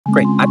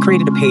Great, I've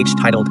created a page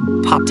titled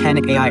Top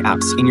 10 AI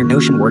Apps in Your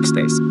Notion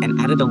Workspace and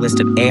added a list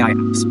of AI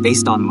apps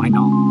based on my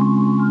knowledge.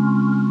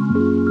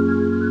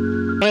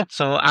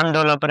 So I'm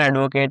developer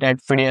advocate at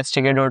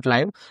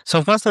FreeSTK.live.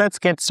 So first let's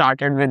get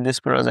started with this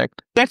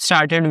project.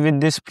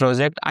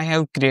 I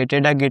have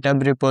created a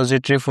GitHub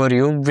repository for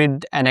you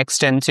with an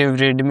extensive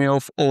readme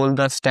of all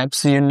the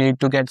steps you need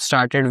to get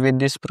started with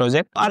this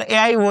project. Our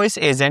AI voice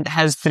agent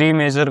has three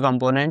major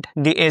components.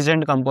 The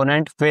agent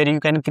component where you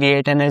can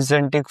create an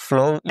agentic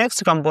flow.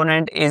 Next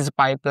component is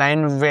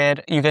pipeline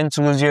where you can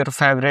choose your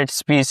favorite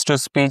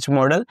speech-to-speech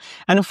model.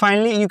 And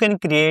finally, you can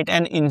create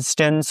an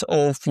instance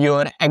of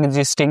your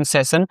existing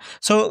session.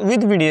 So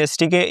with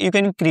VDSTK, you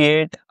can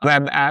create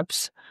web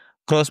apps,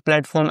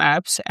 cross-platform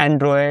apps,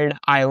 Android,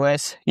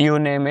 iOS, you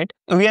name it.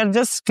 We are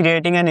just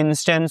creating an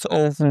instance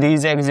of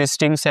these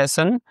existing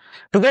session.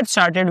 To get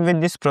started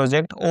with this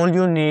project, all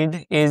you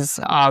need is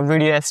a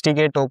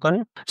VDSTK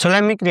token. So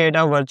let me create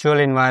a virtual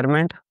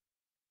environment.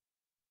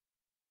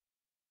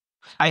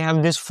 I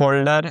have this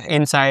folder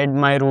inside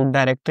my root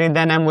directory.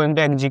 Then I'm going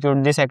to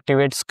execute this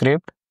activate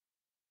script.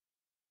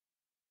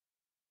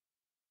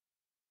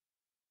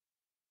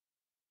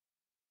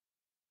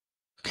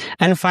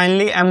 And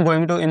finally, I'm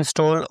going to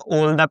install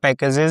all the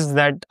packages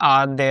that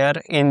are there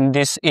in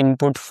this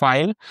input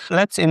file.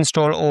 Let's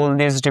install all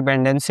these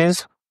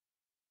dependencies.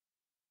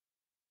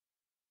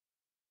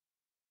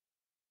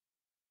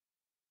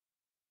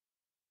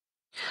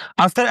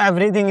 After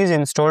everything is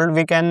installed,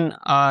 we can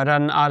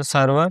run our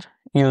server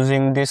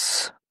using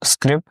this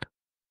script.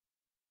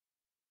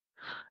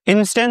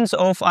 Instance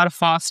of our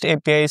fast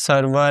API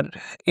server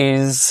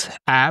is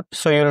app.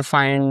 So you'll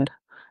find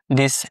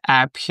this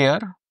app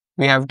here.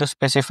 We have to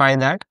specify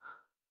that.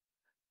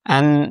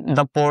 And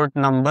the port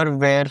number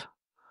where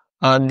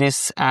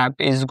this app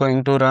is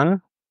going to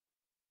run.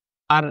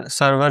 Our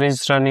server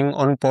is running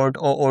on port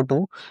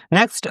 002.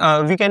 Next,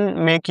 we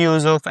can make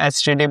use of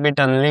HTTP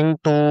tunneling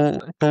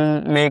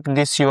to make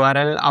this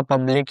URL a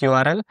public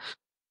URL.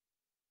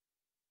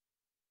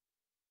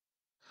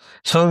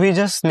 So we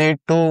just need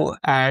to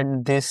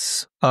add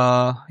this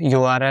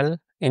URL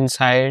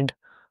inside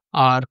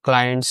our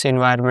client's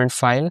environment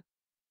file.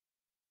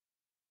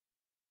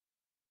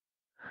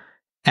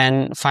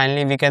 And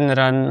finally, we can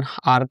run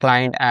our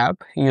client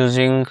app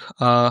using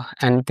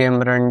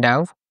npm run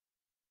dev.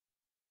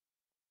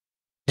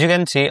 As you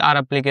can see, our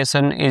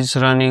application is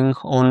running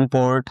on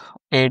port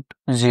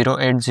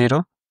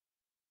 8080.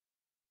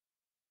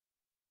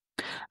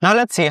 Now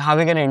let's see how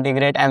we can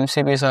integrate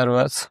MCP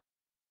servers.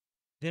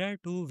 There are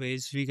two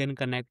ways we can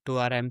connect to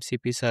our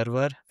MCP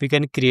server. We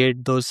can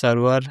create those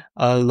server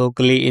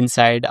locally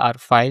inside our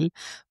file,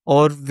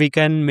 or we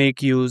can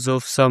make use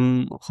of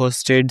some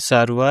hosted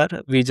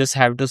server. We just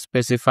have to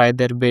specify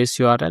their base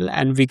URL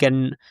and we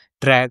can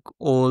track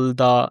all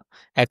the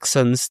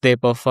actions they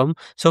perform.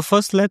 So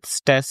first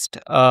let's test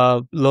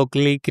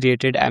locally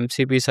created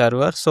MCP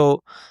server.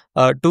 So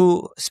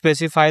to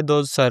specify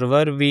those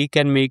server, we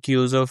can make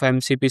use of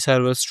MCP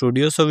Server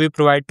Studio. So we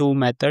provide two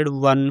methods,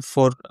 one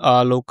for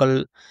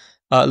locally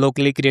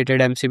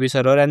created MCP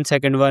server and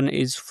second one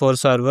is for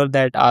server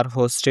that are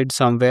hosted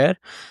somewhere.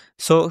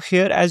 So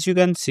here, as you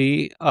can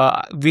see,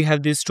 we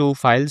have these two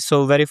files.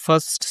 So very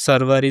first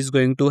server is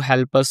going to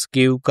help us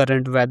give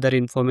current weather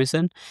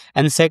information,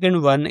 and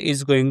second one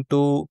is going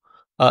to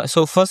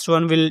so first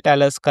one will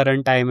tell us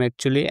current time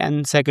actually,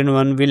 and second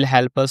one will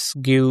help us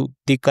give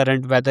the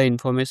current weather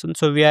information.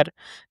 So we are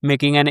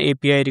making an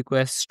API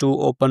request to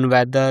open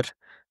weather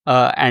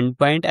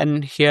endpoint,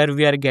 and here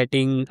we are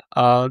getting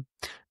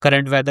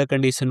current weather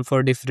condition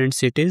for different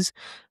cities.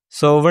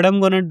 So what I'm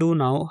gonna do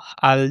now,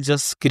 I'll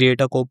just create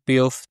a copy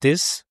of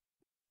this.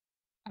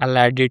 I'll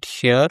add it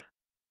here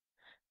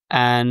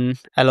and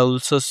I'll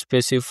also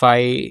specify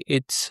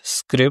its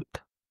script.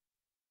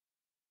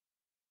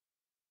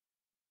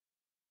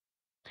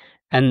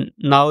 And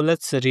now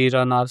let's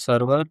rerun our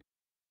server.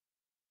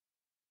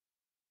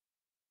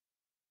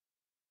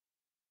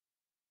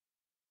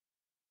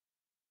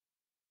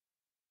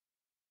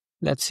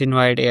 Let's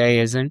invite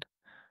AI agent.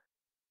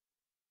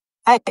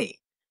 Hey,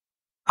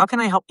 how can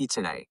I help you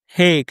today?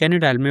 Hey, can you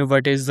tell me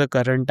what is the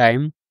current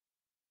time?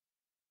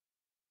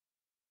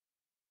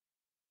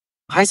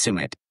 Hi,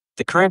 Sumit.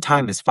 The current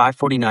time is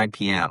 5:49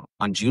 p.m.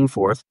 on June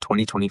 4th,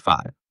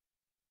 2025.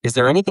 Is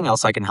there anything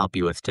else I can help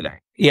you with today?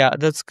 Yeah,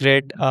 that's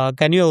great.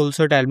 Can you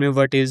also tell me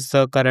what is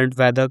the current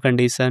weather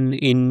condition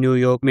in New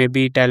York?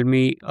 Maybe tell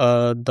me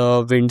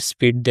the wind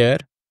speed there.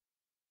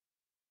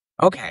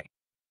 Okay.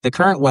 The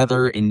current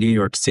weather in New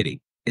York City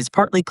is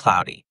partly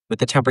cloudy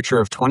with a temperature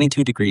of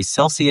 22 degrees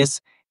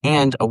Celsius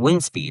and a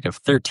wind speed of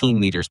 13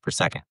 meters per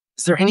second.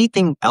 Is there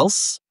anything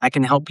else I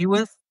can help you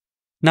with?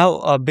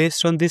 Now,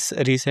 based on this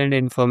recent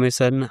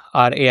information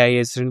our AI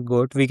agent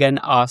got, we can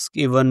ask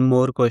even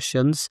more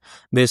questions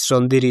based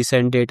on the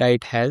recent data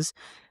it has.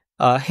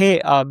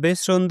 Hey,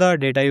 based on the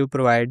data you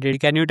provided,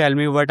 can you tell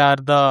me what are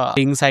the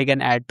things I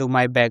can add to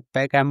my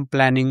backpack? I'm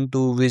planning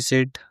to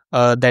visit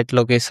that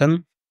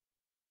location.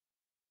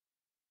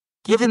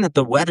 Given that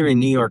the weather in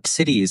New York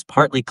City is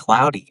partly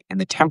cloudy and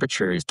the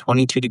temperature is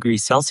 22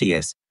 degrees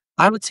Celsius,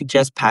 I would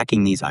suggest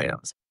packing these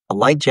items: a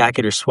light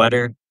jacket or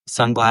sweater,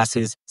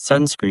 sunglasses,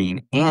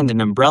 sunscreen, and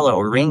an umbrella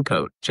or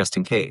raincoat just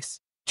in case.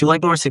 Do you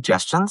like more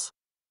suggestions?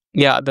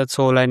 Yeah, that's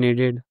all I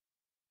needed.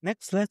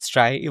 Next, let's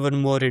try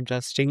even more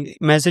interesting.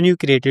 Imagine you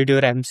created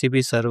your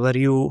MCP server,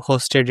 you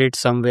hosted it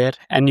somewhere,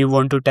 and you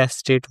want to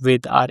test it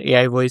with our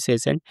AI voice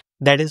agent.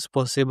 That is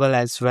possible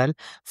as well.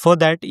 For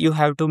that, you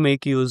have to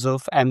make use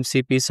of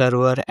MCP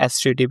server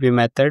HTTP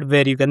method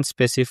where you can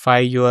specify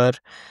your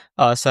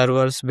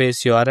server's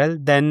base URL.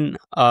 Then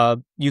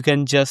you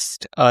can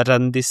just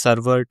run this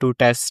server to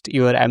test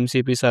your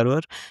MCP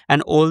server,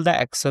 and all the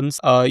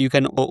actions you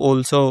can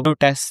also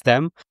test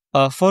them.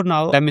 For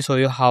now, let me show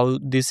you how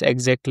this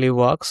exactly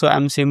works. So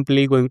I'm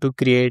simply going to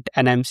create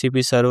an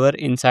MCP server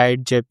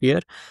inside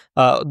Zapier.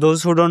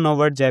 Those who don't know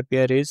what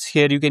Zapier is,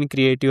 here you can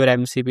create your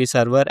MCP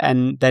server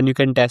and then you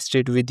can test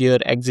it with your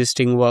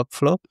existing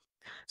workflow.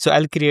 So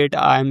I'll create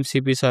a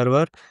MCP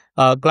server.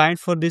 Client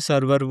for this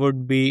server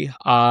would be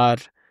our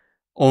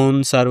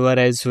own server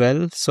as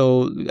well.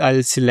 So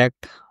I'll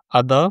select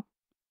other.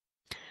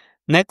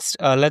 Next,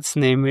 let's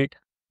name it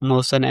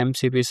Notion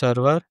MCP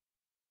server.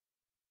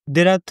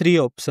 There are three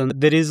options.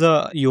 There is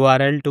a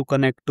URL to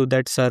connect to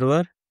that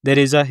server. There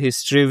is a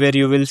history where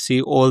you will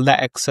see all the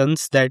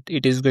actions that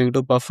it is going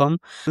to perform.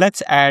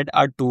 Let's add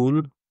a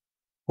tool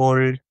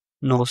called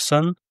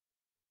Notion.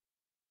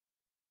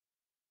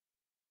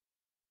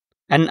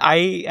 And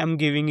I am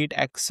giving it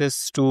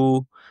access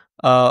to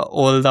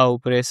all the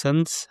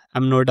operations.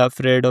 I'm not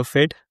afraid of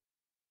it.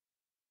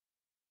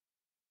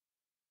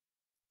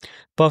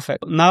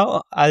 Perfect.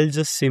 Now I'll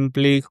just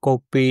simply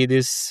copy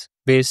this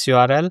base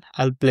URL.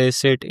 I'll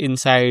place it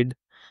inside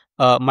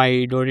my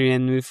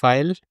 .env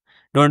file.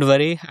 Don't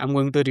worry, I'm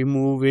going to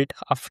remove it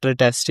after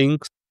testing.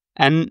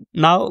 And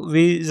now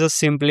we just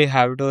simply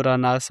have to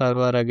run our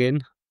server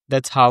again.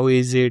 That's how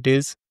easy it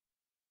is.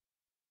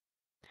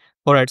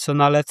 Alright, so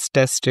now let's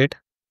test it.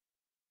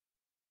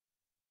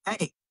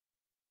 Hey,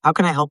 how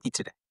can I help you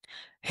today?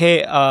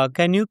 Hey,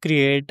 can you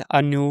create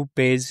a new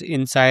page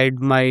inside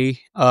my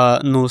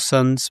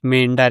Notion's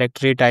main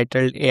directory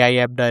titled AI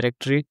app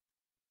directory?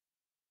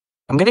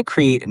 I'm going to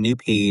create a new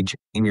page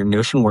in your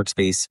Notion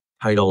workspace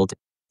titled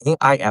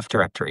AIF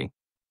directory.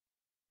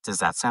 Does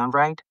that sound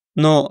right?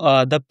 No,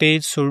 the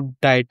page should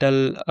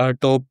title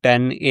top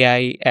 10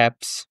 AI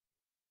apps.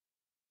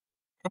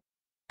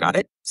 Got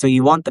it? So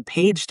you want the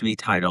page to be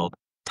titled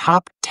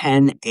Top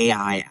 10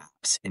 AI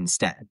Apps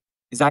instead.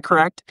 Is that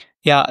correct?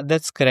 Yeah,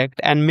 that's correct.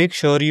 And make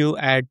sure you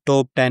add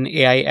top 10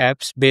 AI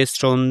apps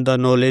based on the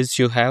knowledge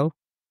you have.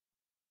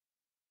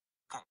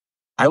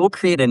 I will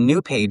create a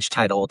new page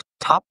titled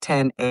Top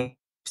 10 AI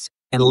Apps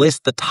and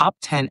list the top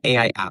 10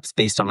 AI apps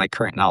based on my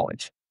current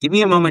knowledge. Give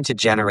me a moment to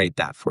generate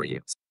that for you.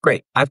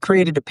 Great. I've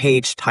created a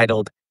page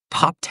titled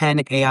Top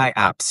 10 AI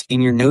Apps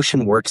in your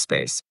Notion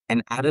workspace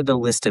and added a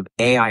list of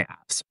AI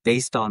apps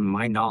based on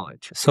my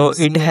knowledge. So You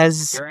see it it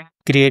has here?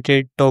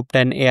 created top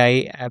 10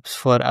 AI apps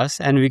for us,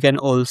 and we can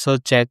also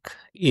check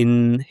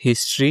in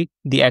history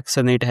the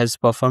action it has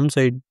performed.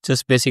 So it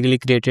just basically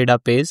created a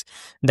page,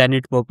 then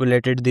it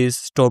populated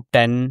these top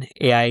 10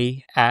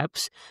 AI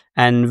apps,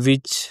 and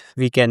which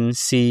we can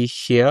see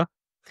here.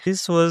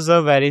 This was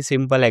a very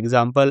simple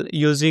example.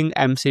 Using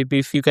MCP,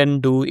 if you can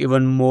do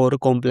even more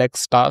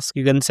complex tasks,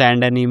 you can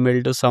send an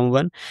email to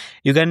someone.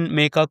 You can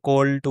make a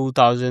call to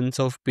thousands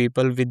of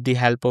people with the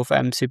help of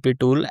MCP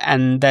tool,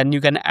 and then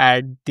you can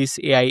add this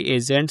AI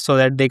agent so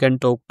that they can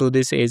talk to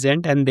this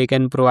agent and they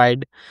can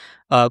provide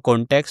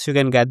context. You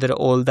can gather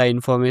all the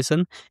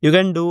information. You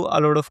can do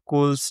a lot of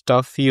cool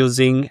stuff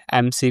using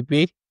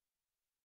MCP.